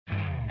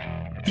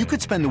You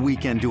could spend the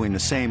weekend doing the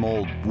same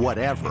old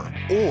whatever,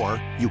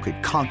 or you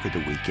could conquer the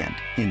weekend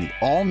in the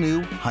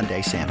all-new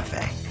Hyundai Santa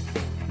Fe.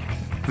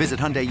 Visit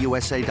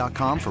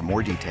HyundaiUSA.com for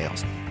more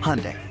details.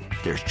 Hyundai,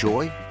 there's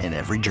joy in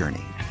every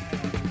journey.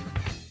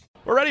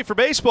 We're ready for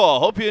baseball.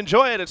 Hope you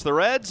enjoy it. It's the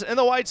Reds and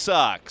the White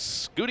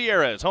Sox.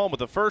 Gutierrez home with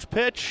the first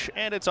pitch,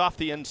 and it's off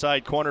the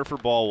inside corner for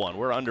ball one.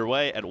 We're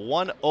underway at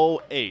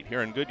 1:08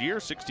 here in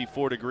Goodyear,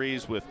 64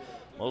 degrees with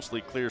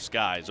mostly clear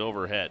skies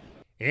overhead.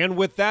 And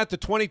with that, the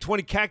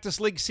 2020 Cactus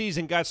League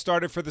season got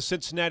started for the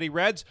Cincinnati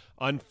Reds.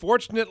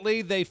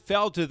 Unfortunately, they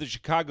fell to the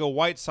Chicago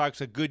White Sox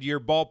at Goodyear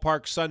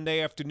Ballpark Sunday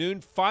afternoon.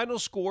 Final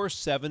score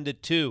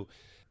 7-2.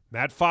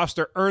 Matt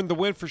Foster earned the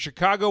win for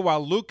Chicago,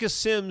 while Lucas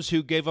Sims,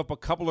 who gave up a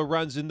couple of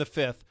runs in the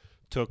fifth,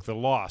 took the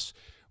loss.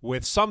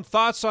 With some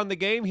thoughts on the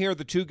game, here are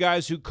the two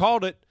guys who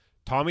called it,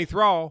 Tommy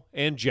Thrall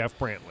and Jeff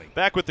Brantley.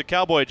 Back with the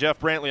Cowboy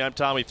Jeff Brantley, I'm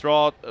Tommy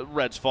Thrall.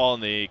 Reds fall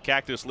in the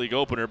Cactus League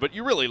opener, but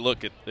you really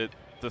look at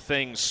the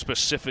things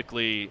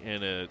specifically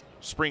in a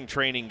spring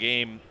training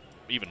game,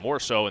 even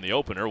more so in the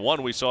opener.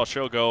 One, we saw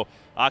Shogo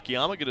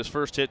Akiyama get his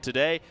first hit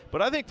today,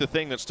 but I think the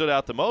thing that stood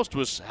out the most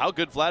was how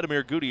good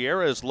Vladimir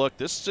Gutierrez looked.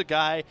 This is a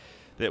guy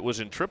that was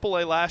in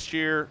AAA last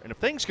year, and if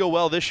things go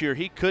well this year,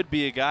 he could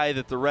be a guy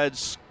that the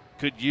Reds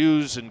could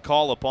use and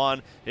call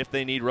upon if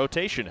they need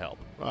rotation help.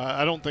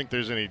 I don't think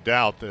there's any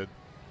doubt that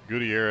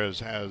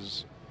Gutierrez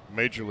has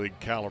major league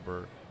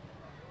caliber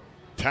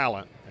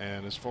talent,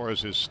 and as far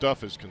as his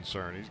stuff is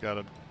concerned, he's got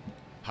a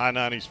high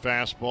 90s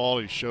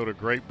fastball. He showed a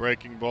great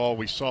breaking ball.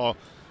 We saw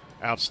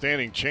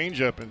outstanding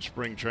changeup in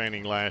spring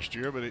training last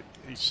year, but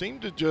he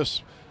seemed to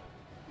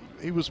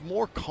he was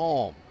more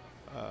calm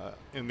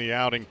in the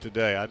outing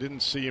today. I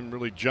didn't see him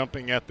really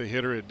jumping at the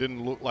hitter. It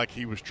didn't look like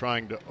he was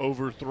trying to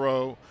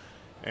overthrow,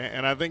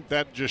 and I think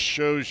that just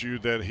shows you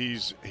that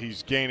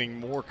he's gaining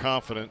more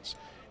confidence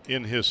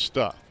in his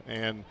stuff,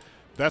 and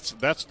that's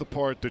the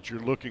part that you're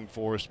looking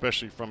for,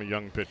 especially from a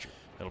young pitcher.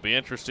 It'll be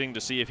interesting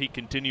to see if he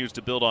continues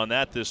to build on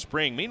that this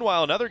spring.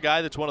 Meanwhile, another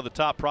guy that's one of the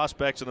top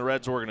prospects in the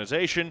Reds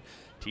organization,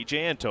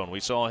 T.J. Antone. We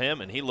saw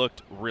him, and he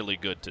looked really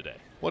good today.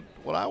 What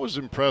I was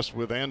impressed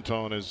with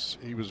Antone is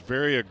he was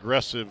very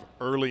aggressive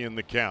early in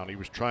the count. He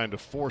was trying to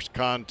force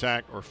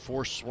contact or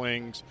force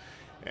swings,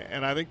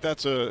 and I think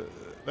that's a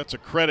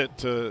credit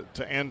to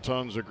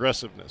Antone's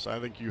aggressiveness. I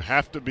think you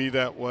have to be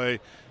that way,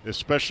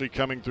 especially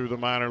coming through the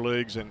minor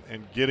leagues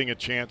and getting a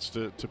chance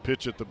to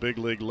pitch at the big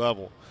league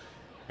level.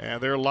 And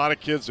there are a lot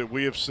of kids that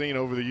we have seen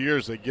over the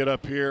years. They get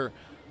up here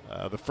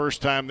the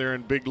first time they're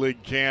in big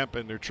league camp,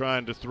 and they're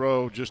trying to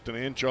throw just an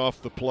inch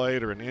off the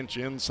plate or an inch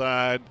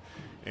inside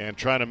and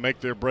trying to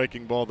make their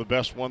breaking ball the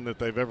best one that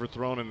they've ever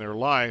thrown in their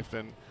life.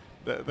 And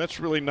that's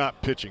really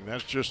not pitching.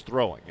 That's just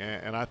throwing.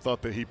 And I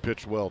thought that he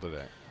pitched well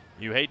today.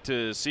 You hate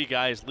to see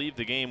guys leave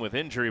the game with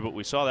injury, but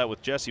we saw that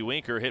with Jesse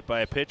Winker, hit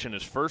by a pitch in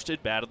his first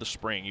at-bat of the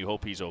spring. You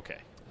hope he's okay.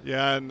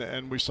 Yeah,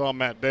 and we saw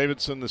Matt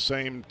Davidson, the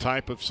same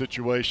type of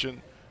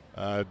situation.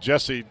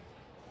 Jesse,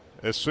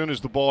 as soon as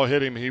the ball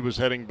hit him, he was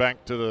heading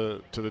back to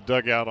the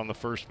dugout on the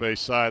first base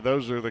side.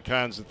 Those are the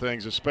kinds of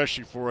things,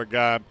 especially for a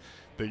guy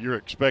that you're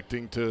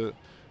expecting to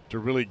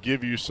really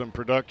give you some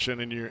production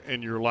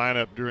in your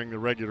lineup during the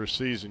regular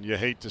season. You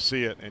hate to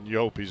see it, and you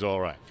hope he's all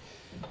right.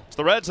 It's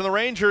the Reds and the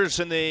Rangers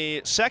in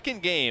the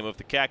second game of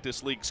the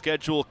Cactus League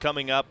schedule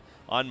coming up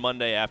on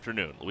Monday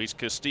afternoon. Luis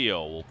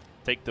Castillo will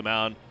take the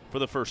mound for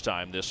the first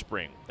time this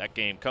spring. That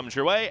game comes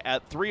your way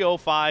at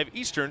 3:05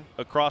 Eastern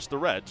across the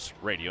Reds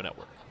radio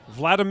network.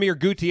 Vladimir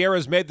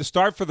Gutierrez made the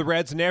start for the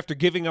Reds, and after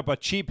giving up a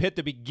cheap hit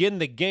to begin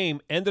the game,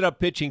 ended up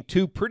pitching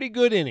two pretty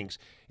good innings,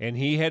 and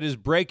he had his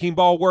breaking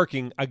ball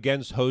working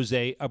against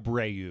Jose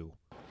Abreu.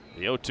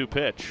 The 0-2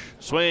 pitch,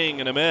 swing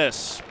and a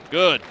miss.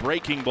 Good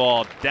breaking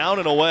ball down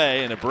and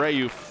away, and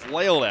Abreu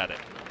flailed at it.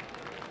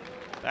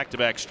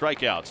 Back-to-back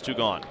strikeouts, two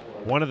gone.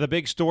 One of the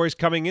big stories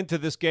coming into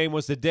this game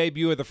was the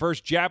debut of the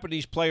first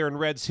Japanese player in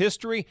Reds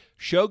history,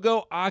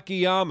 Shogo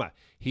Akiyama.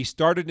 He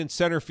started in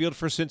center field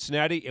for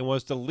Cincinnati and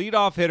was the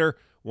leadoff hitter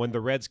when the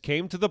Reds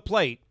came to the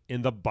plate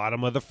in the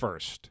bottom of the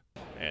first.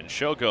 And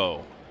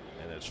Shogo,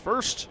 in his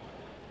first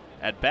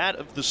at-bat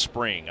of the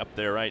spring, up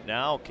there right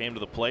now, came to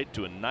the plate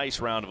to a nice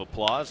round of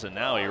applause, and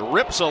now he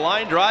rips a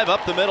line drive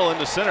up the middle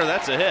into center.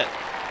 That's a hit.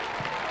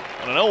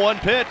 On an 0-1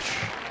 pitch.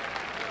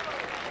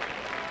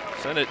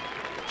 Send it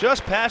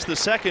just past the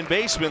second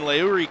baseman,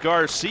 Leury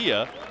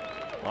Garcia,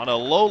 on a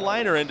low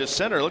liner into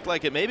center. Looked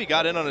like it maybe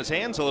got in on his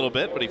hands a little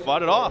bit, but he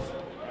fought it off.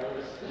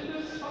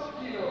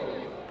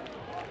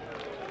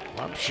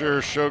 I'm sure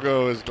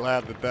Shogo is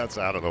glad that that's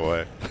out of the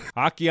way.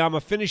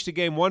 Akiyama finished the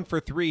game 1 for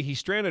 3. He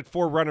stranded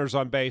 4 runners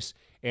on base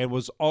and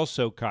was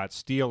also caught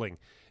stealing.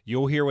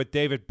 You'll hear what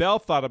David Bell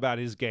thought about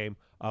his game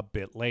a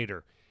bit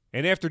later.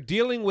 And after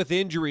dealing with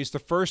injuries the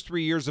first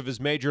 3 years of his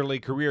major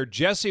league career,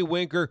 Jesse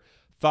Winker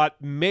thought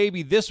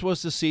maybe this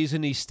was the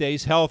season he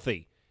stays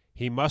healthy.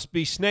 He must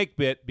be snake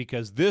bit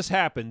because this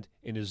happened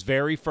in his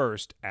very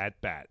first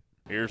at-bat.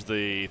 Here's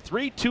the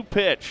 3-2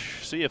 pitch.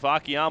 See if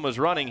Akiyama's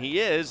running. He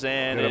is,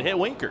 and it hit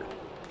Winker.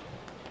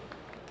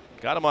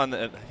 Got him on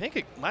I think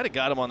it might have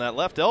got him on that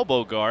left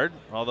elbow guard,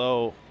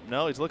 although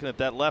no, he's looking at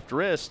that left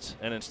wrist,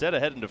 and instead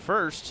of heading to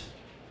first,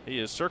 he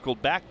is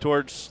circled back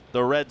towards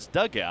the Reds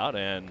dugout,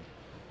 and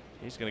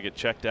he's going to get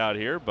checked out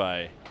here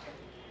by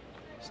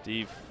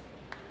Steve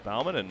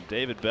Bauman and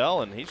David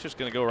Bell, and he's just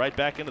going to go right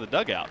back into the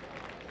dugout.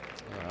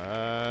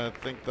 I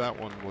think that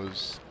one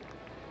was.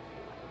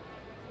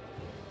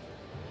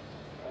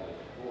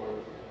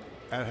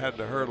 That had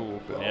to hurt a little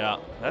bit. Yeah,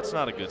 that's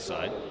not a good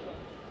sign.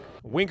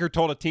 Winker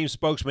told a team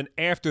spokesman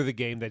after the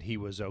game that he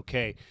was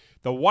okay.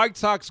 The White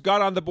Sox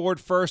got on the board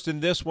first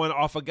in this one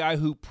off a guy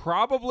who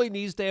probably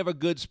needs to have a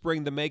good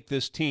spring to make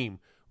this team,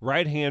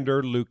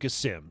 right-hander Lucas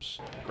Sims.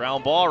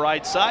 Ground ball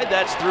right side,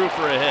 that's through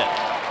for a hit.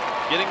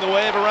 Getting the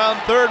wave around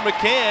third,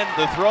 McCann.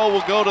 The throw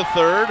will go to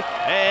third,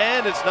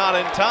 and it's not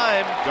in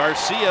time.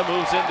 Garcia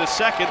moves into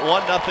second,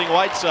 1-0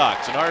 White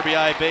Sox. An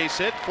RBI base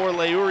hit for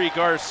Leury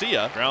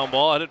Garcia. Ground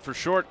ball headed for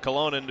short,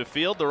 Colon into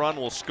field. The run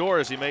will score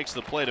as he makes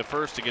the play to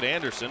first to get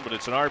Anderson, but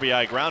it's an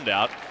RBI ground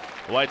out.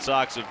 The White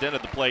Sox have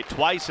dented the plate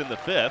twice in the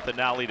fifth and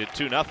now lead at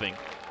 2-0.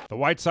 The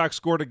White Sox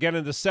scored again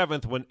in the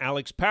seventh when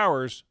Alex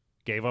Powers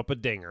gave up a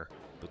dinger.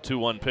 The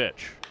 2-1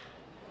 pitch.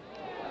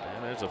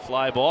 And there's a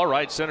fly ball,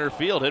 right center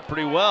field, hit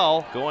pretty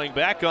well. Going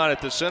back on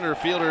it, the center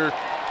fielder,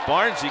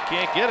 Barnes, he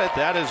can't get it.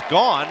 That is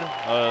gone.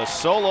 A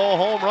solo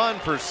home run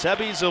for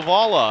Sebi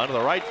Zavala to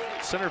the right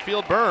center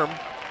field berm.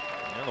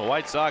 And the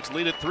White Sox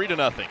lead it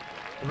 3-0.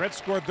 The Reds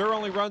scored their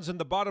only runs in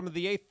the bottom of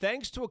the eighth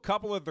thanks to a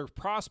couple of their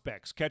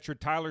prospects. Catcher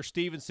Tyler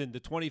Stevenson,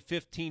 the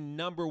 2015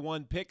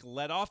 #1 pick,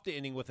 led off the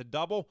inning with a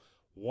double.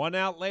 1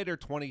 out later,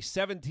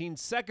 2017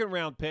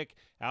 second-round pick,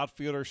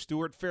 outfielder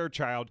Stuart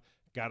Fairchild,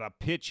 got a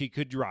pitch he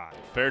could drive.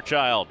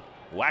 Fairchild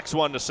whacks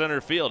one to center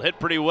field, hit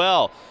pretty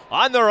well.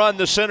 On the run,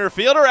 the center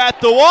fielder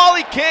at the wall.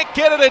 He can't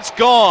get it. It's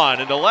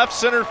gone into left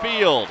center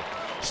field.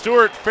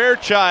 Stuart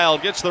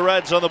Fairchild gets the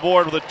Reds on the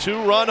board with a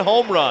 2-run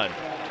home run.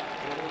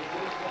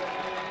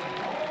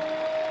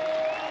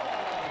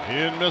 He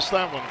didn't miss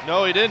that one.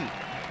 No, he didn't.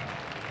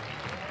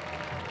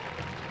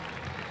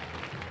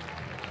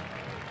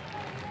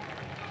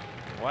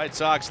 White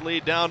Sox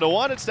lead down to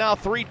 1. It's now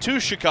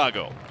 3-2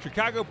 Chicago.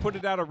 Chicago put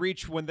it out of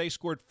reach when they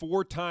scored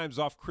 4 times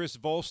off Chris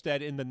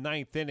Volstad in the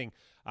 9th inning.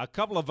 A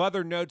couple of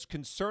other notes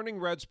concerning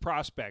Reds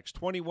prospects.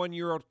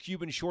 21-year-old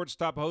Cuban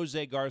shortstop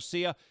Jose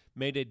Garcia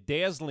made a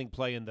dazzling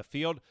play in the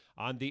field.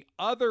 On the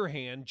other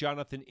hand,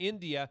 Jonathan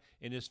India,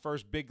 in his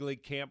first big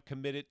league camp,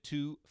 committed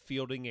 2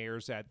 fielding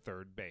errors at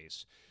third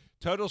base.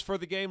 Totals for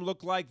the game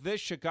look like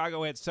this.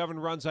 Chicago had 7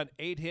 runs on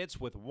 8 hits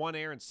with 1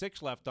 error and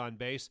 6 left on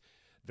base.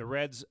 The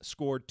Reds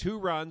scored 2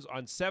 runs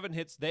on 7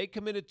 hits. They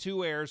committed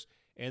 2 errors,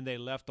 and they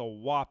left a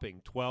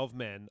whopping 12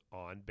 men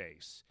on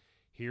base.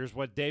 Here's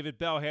what David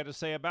Bell had to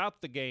say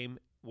about the game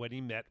when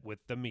he met with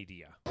the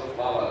media.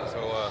 That's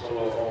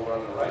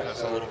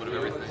a little bit of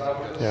everything.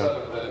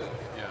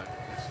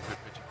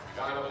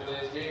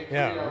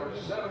 Yeah,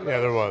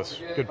 there was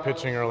good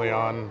pitching early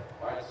on.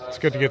 It's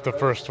good to get the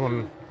first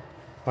one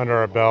under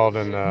our belt,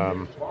 and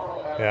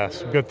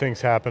some good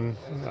things happened.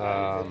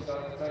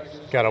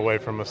 Got away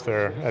from us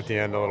there at the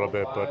end a little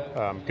bit,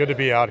 but good to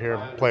be out here,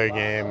 play a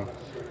game,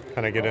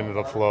 kind of get into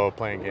the flow of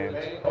playing games.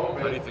 How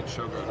do you think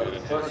Shogo did in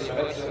his first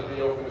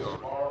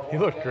go? He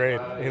looked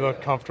great. He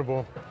looked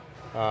comfortable.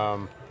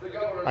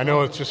 I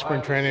know it's just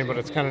spring training, but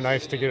it's kind of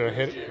nice to get a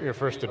hit your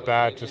first at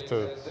bat just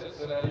to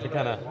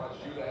kind of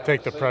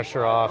take the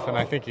pressure off, and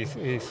I think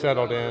he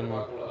settled in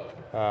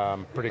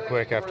pretty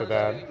quick after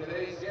that.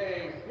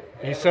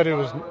 He said he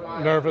was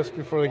nervous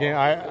before the game.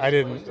 I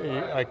didn't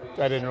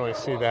really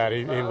see that.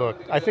 He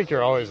looked. I think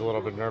you're always a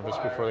little bit nervous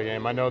before the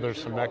game. I know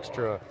there's some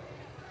extra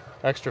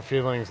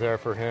feelings there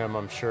for him,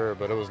 I'm sure,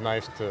 but it was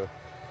nice to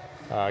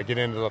get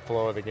into the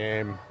flow of the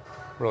game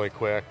really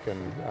quick,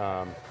 and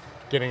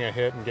getting a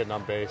hit and getting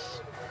on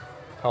base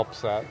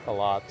helps that a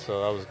lot.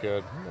 So that was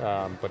good.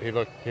 But he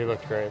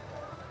looked great. It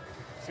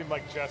seemed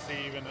like Jesse,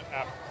 even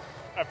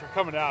after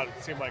coming out,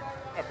 it seemed like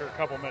after a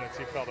couple minutes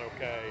he felt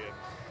okay. And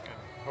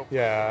hopefully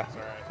yeah, all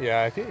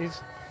right. Yeah.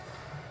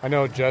 I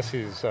know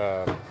Jesse's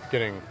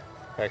getting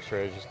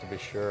X-rays just to be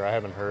sure. I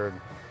haven't heard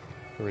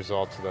the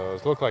results of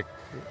those. Look like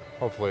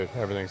hopefully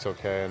everything's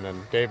okay. And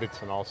then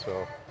Davidson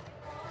also,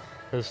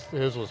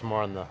 his was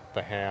more on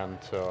the hand,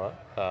 so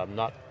I'm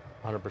not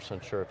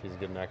 100% sure if he's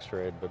getting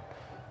X-rayed, but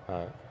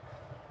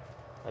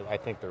I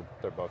think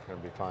they're both going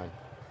to be fine.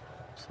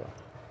 So.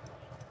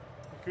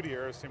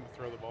 Gutierrez seemed to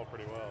throw the ball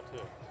pretty well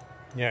too.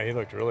 Yeah, he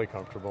looked really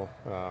comfortable.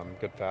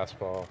 Good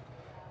fastball,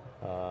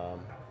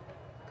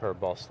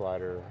 curveball,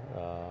 slider,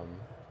 a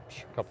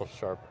couple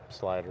sharp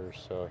sliders.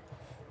 So,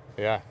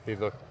 yeah, he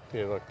looked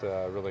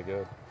really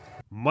good.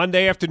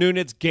 Monday afternoon,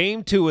 it's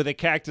Game 2 of the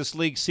Cactus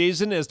League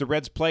season as the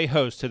Reds play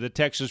host to the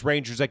Texas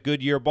Rangers at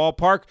Goodyear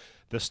Ballpark.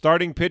 The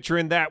starting pitcher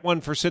in that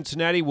one for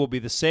Cincinnati will be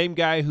the same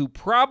guy who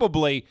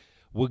probably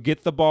will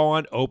get the ball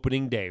on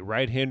opening day,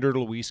 right-hander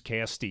Luis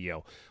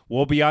Castillo.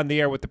 We'll be on the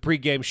air with the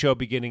pregame show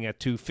beginning at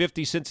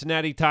 2:50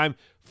 Cincinnati time.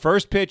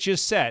 First pitch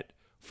is set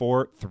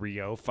for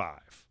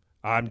 3:05.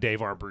 I'm Dave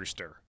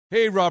Armbruster.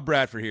 Hey, Rob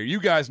Bradford here.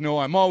 You guys know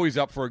I'm always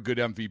up for a good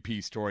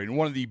MVP story, and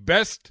one of the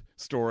best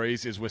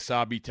stories is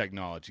Wasabi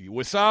Technology.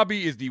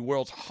 Wasabi is the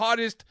world's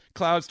hottest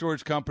cloud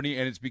storage company,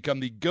 and it's become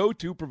the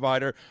go-to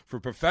provider for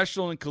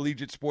professional and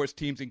collegiate sports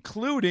teams,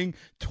 including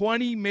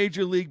 20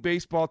 Major League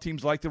Baseball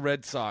teams like the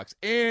Red Sox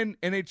and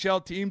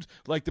NHL teams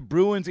like the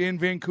Bruins and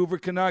Vancouver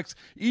Canucks.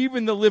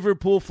 Even the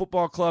Liverpool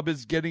Football Club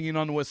is getting in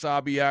on the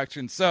Wasabi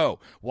action. So,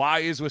 why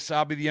is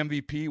Wasabi the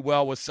MVP?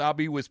 Well,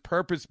 Wasabi was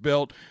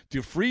purpose-built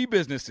to free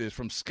businesses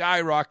from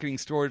skyrocketing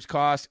storage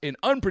costs and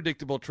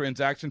unpredictable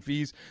transaction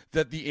fees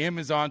that the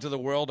Amazons of the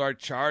world are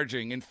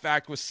charging. In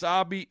fact,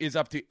 Wasabi is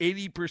up to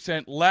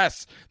 80%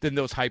 less than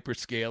those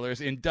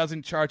hyperscalers and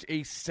doesn't charge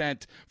a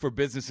cent for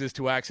businesses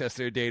to access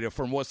their data.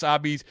 From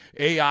Wasabi's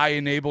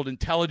AI-enabled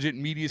intelligent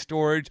media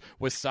storage,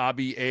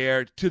 Wasabi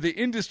Air, to the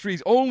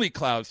industry's only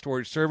cloud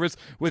storage service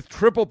with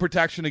triple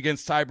protection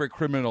against cyber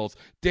criminals,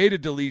 data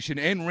deletion,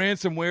 and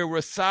ransomware,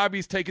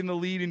 Wasabi's taken the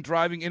lead in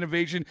driving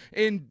innovation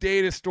in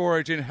data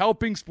storage and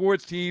helping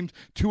sports teams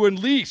to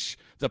unleash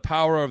the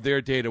power of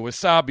their data.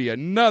 Wasabi,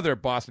 another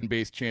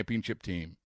Boston-based championship team.